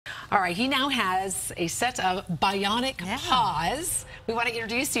All right, he now has a set of bionic paws. We want to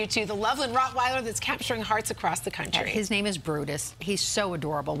introduce you to the Loveland Rottweiler that's capturing hearts across the country. His name is Brutus. He's so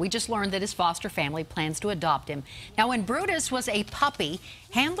adorable. We just learned that his foster family plans to adopt him. Now, when Brutus was a puppy,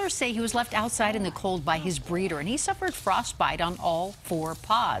 handlers say he was left outside in the cold by his breeder, and he suffered frostbite on all 4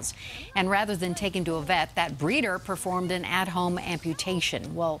 paws. And rather than take him to a vet, that breeder performed an at-home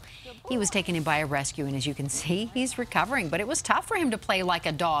amputation. Well, he was taken in by a rescue, and as you can see, he's recovering. But it was tough for him to play like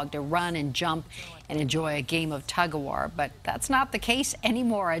a dog, to run and jump and enjoy a game of tug-of-war. But that's not the case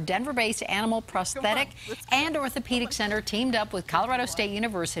anymore. A Denver-based animal prosthetic and orthopedic center teamed up with Colorado State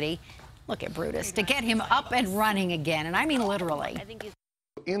University, look at Brutus, to get him up and running again. And I mean literally.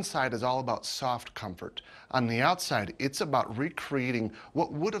 Inside is all about soft comfort. On the outside, it's about recreating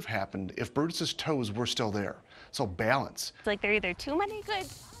what would have happened if Brutus's toes were still there. So balance. It's like there are either too many good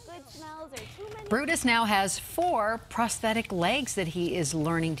smells or too many. Brutus now has 4 prosthetic legs that he is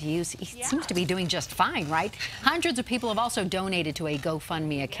learning to use. He seems to be doing just fine, right? Hundreds of people have also donated to a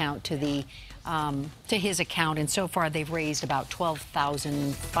GoFundMe account to his account, and so far they've raised about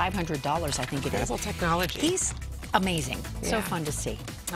 $12,500, I think it is. Incredible technology. He's amazing. So fun to see.